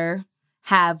water,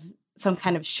 have some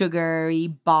kind of sugary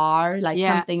bar, like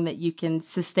something that you can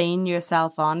sustain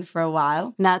yourself on for a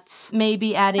while. Nuts.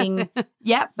 Maybe adding,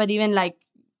 but even like,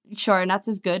 sure, nuts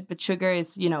is good, but sugar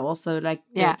is, you know, also like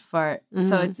good for,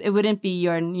 so it wouldn't be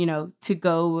your, you know, to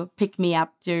go pick me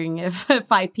up during a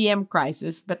 5 p.m.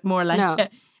 crisis, but more like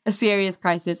a serious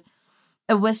crisis.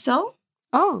 A whistle.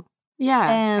 Oh,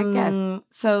 yeah, I guess.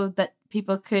 So that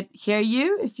people could hear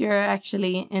you if you're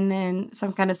actually in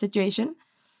some kind of situation.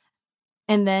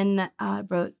 And then I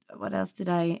wrote, what else did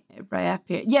I write up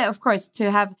here? Yeah, of course, to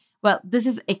have, well, this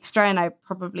is extra, and I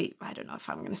don't know if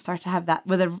I'm going to start to have that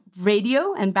with a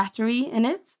radio and battery in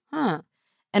it. Huh.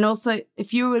 And also,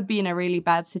 if you would be in a really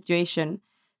bad situation,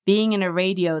 being in a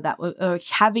radio or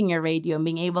having a radio and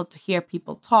being able to hear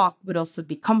people talk would also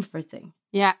be comforting.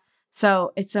 Yeah.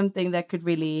 So it's something that could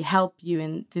really help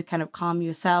you to kind of calm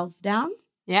yourself down.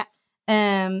 Yeah.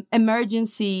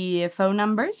 Emergency phone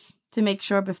numbers to make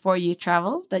sure before you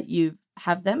travel that you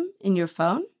have them in your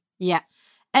phone. Yeah.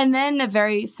 And then a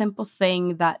very simple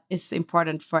thing that is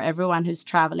important for everyone who's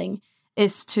traveling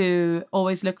is to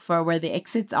always look for where the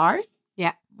exits are.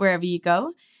 Yeah. Wherever you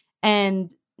go.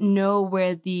 And know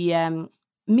where the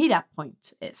meetup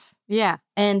point is. Yeah.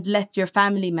 And let your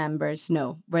family members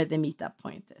know where the meetup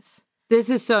point is. This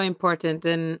is so important.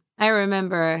 And I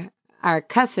remember our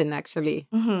cousin actually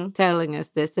telling us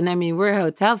this. And I mean, we're a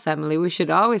hotel family. We should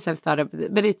always have thought of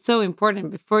it. But it's so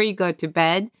important. Before you go to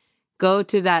bed, go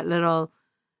to that little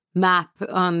map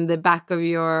on the back of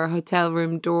your hotel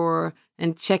room door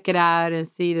and check it out and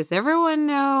see, does everyone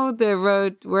know the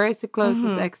road? Where is the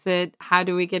closest exit? How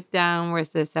do we get down? Where's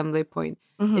the assembly point?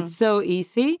 It's so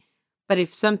easy. But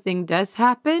if something does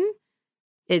happen,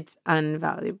 it's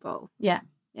invaluable. Yeah,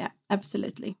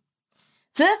 absolutely.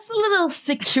 So that's a little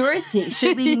security.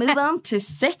 Should we move on to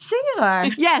sexy or?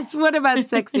 Yes, what about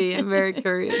sexy? I'm very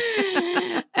curious.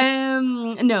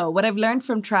 No, what I've learned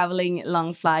from traveling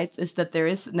long flights is that there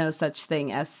is no such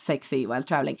thing as sexy while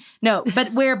traveling. No,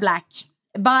 but wear black.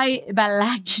 Buy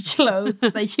black clothes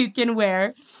that you can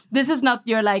wear. This is not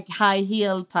your like high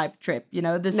heel type trip, you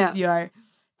know. This is your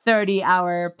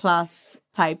 30-hour plus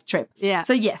type trip. Yeah.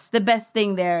 So yes, the best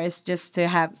thing there is just to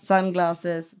have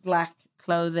sunglasses, black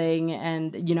clothing,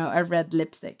 and you know, a red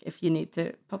lipstick if you need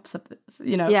to pop something,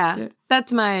 you know. Yeah,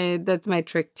 that's my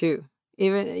trick too.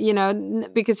 Even, you know,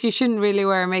 because you shouldn't really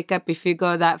wear makeup if you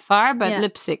go that far, but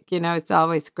lipstick, you know, it's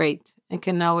always great and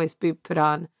can always be put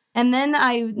on. And then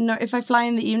if I fly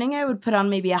in the evening, I would put on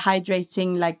maybe a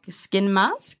hydrating like skin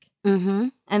mask. Mm-hmm.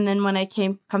 And then when I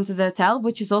come to the hotel,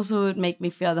 which is also would make me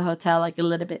feel the hotel like a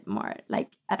little bit more like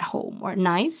at home or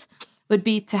nice, would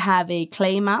be to have a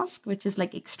clay mask, which is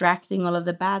like extracting all of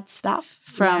the bad stuff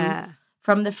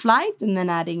from the flight, and then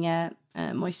adding a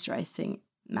moisturizing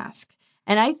mask.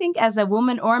 And I think as a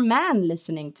woman or man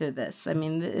listening to this, I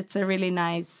mean, it's a really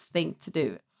nice thing to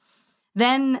do.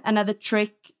 Then another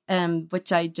trick,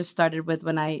 which I just started with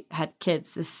when I had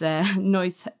kids, is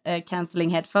noise canceling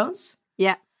headphones.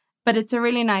 Yeah. But it's a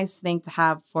really nice thing to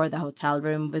have for the hotel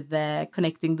room with the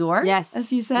connecting door. Yes.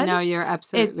 As you said. No, you're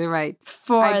absolutely right.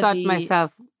 For I got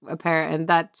myself a pair, and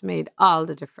that made all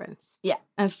the difference. Yeah.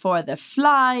 And for the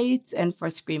flight, and for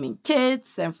screaming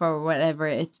kids, and for whatever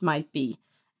it might be.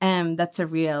 That's a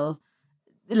real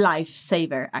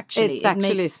lifesaver, actually. It's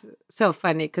actually so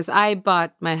funny, because I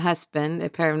bought my husband a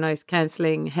pair of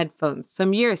noise-canceling headphones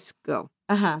some years ago.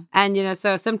 Uh-huh. And, you know,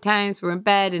 so sometimes we're in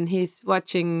bed and he's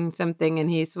watching something and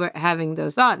he's having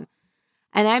those on.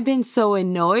 And I've been so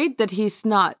annoyed that he's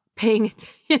not paying attention.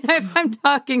 You know, if I'm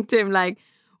talking to him like,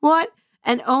 what?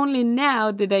 And only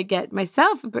now did I get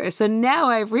myself a pair. So now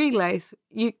I realize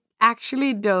you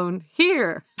actually don't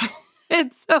hear.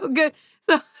 It's so good.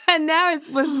 So, and now it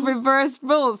was reverse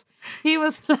roles. He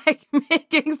was like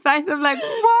making signs of like,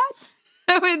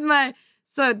 what? With my...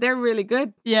 So they're really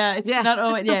good. Yeah, it's not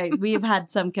always. Yeah, we've had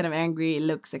some kind of angry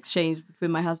looks exchanged between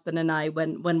my husband and I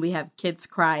when we have kids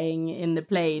crying in the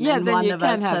plane. Yeah, and then one you of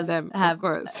can us have has them, of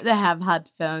course. They have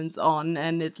headphones on,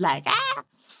 and it's like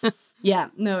yeah,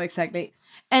 no, exactly.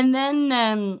 And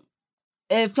then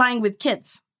flying with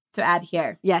kids to add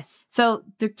here. Yes. So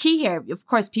the key here, of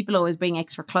course, people always bring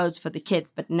extra clothes for the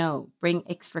kids, but no, bring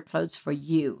extra clothes for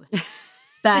you.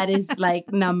 That is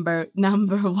like number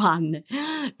one,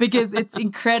 because it's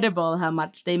incredible how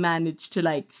much they manage to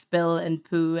like spill and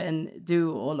poo and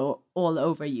do all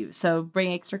over you. So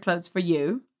bring extra clothes for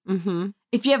you. Mm-hmm.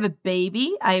 If you have a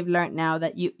baby, I've learned now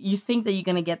that you think that you're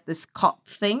going to get this cot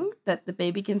thing that the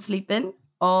baby can sleep in.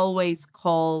 Always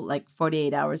call like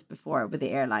 48 hours before with the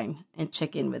airline and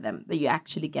check in with them that you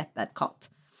actually get that cot.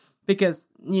 Because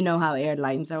you know how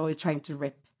airlines are always trying to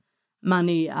rip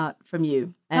money out from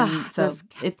you, and so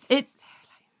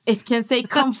it can say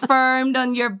confirmed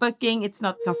on your booking. It's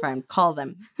not confirmed. Call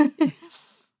them.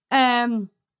 And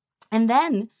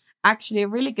then actually a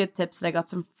really good tips that I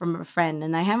got from a friend,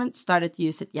 and I haven't started to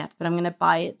use it yet, but I'm gonna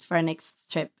buy it for our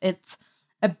next trip. It's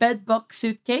a bed box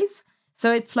suitcase.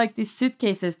 So it's like these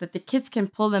suitcases that the kids can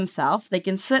pull themselves. They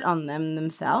can sit on them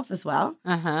themselves as well.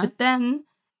 Uh-huh. But then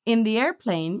in the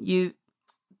airplane, you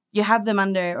have them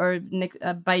under or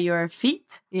by your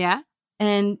feet. Yeah.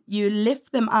 And you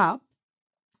lift them up,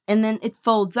 and then it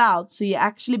folds out. So you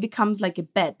actually becomes like a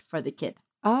bed for the kid.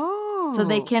 Oh. So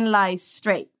they can lie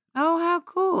straight. Oh, how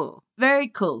cool. Very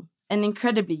cool and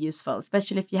incredibly useful,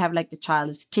 especially if you have like the child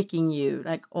is kicking you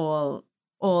like all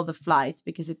the flight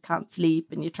because it can't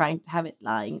sleep and you're trying to have it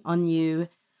lying on you.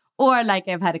 Or like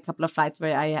I've had a couple of flights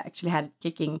where I actually had it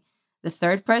kicking the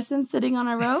third person sitting on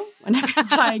a row whenever I'm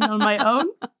flying on my own.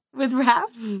 With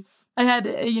Raf, I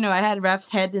had Raf's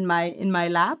head in my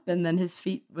lap, and then his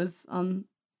feet was on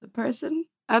the person.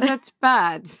 Oh, that's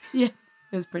bad. Yeah,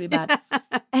 it was pretty bad.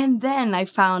 And then I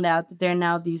found out that there are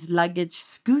now these luggage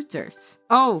scooters.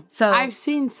 Oh, so I've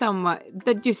seen some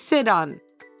that you sit on.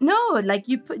 No, like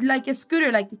you put like a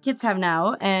scooter like the kids have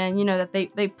now, and you know that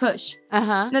they push.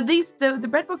 Uh-huh. Now the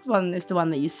breadbox one is the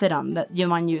one that you sit on, that the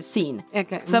one you've seen.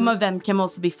 Okay. Some of them can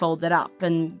also be folded up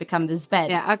and become this bed.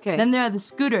 Yeah, okay. Then there are the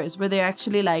scooters where they're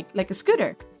actually like a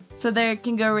scooter. So they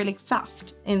can go really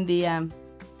fast in the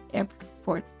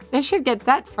airport. They should get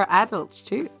that for adults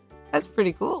too. That's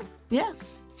pretty cool. Yeah.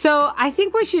 So I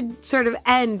think we should sort of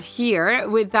end here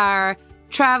with our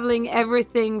traveling,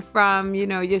 everything from, you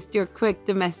know, just your quick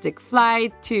domestic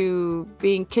flight to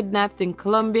being kidnapped in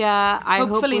Colombia.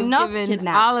 Hopefully hope not given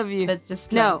kidnapped, all of you. But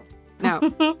just no.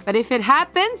 But if it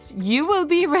happens, you will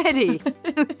be ready.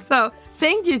 So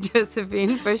Thank you,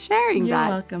 Josephine, for sharing You're that.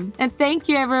 welcome. And thank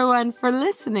you, everyone, for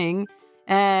listening.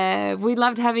 We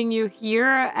loved having you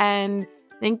here, and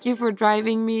thank you for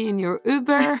driving me in your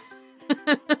Uber.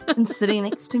 And sitting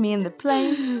next to me in the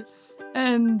plane.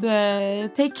 And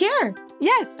take care.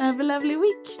 Yes. Have a lovely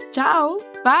week. Ciao.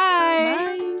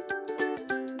 Bye. Bye.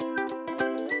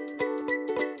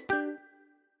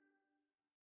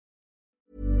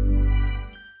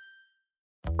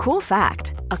 Cool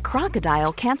fact, a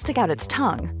crocodile can't stick out its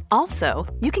tongue.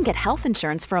 Also, you can get health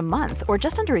insurance for a month or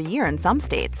just under a year in some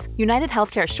states. United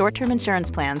Healthcare short-term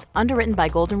insurance plans, underwritten by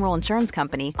Golden Rule Insurance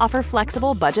Company, offer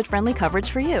flexible, budget-friendly coverage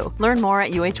for you. Learn more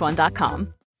at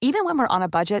uh1.com. Even when we're on a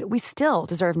budget, we still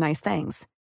deserve nice things.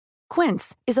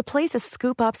 Quince is a place to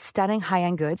scoop up stunning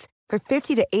high-end goods for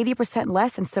 50 to 80%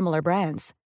 less than similar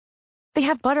brands. They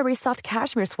have buttery soft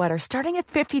cashmere sweaters starting at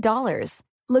 $50,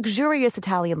 luxurious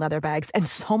Italian leather bags, and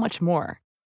so much more.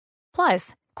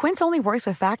 Plus, Quince only works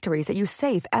with factories that use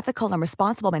safe, ethical, and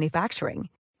responsible manufacturing.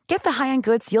 Get the high-end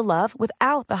goods you'll love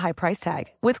without the high price tag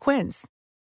with Quince.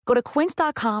 Go to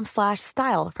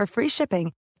quince.com/style for free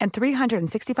shipping and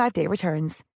 365-day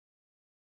returns.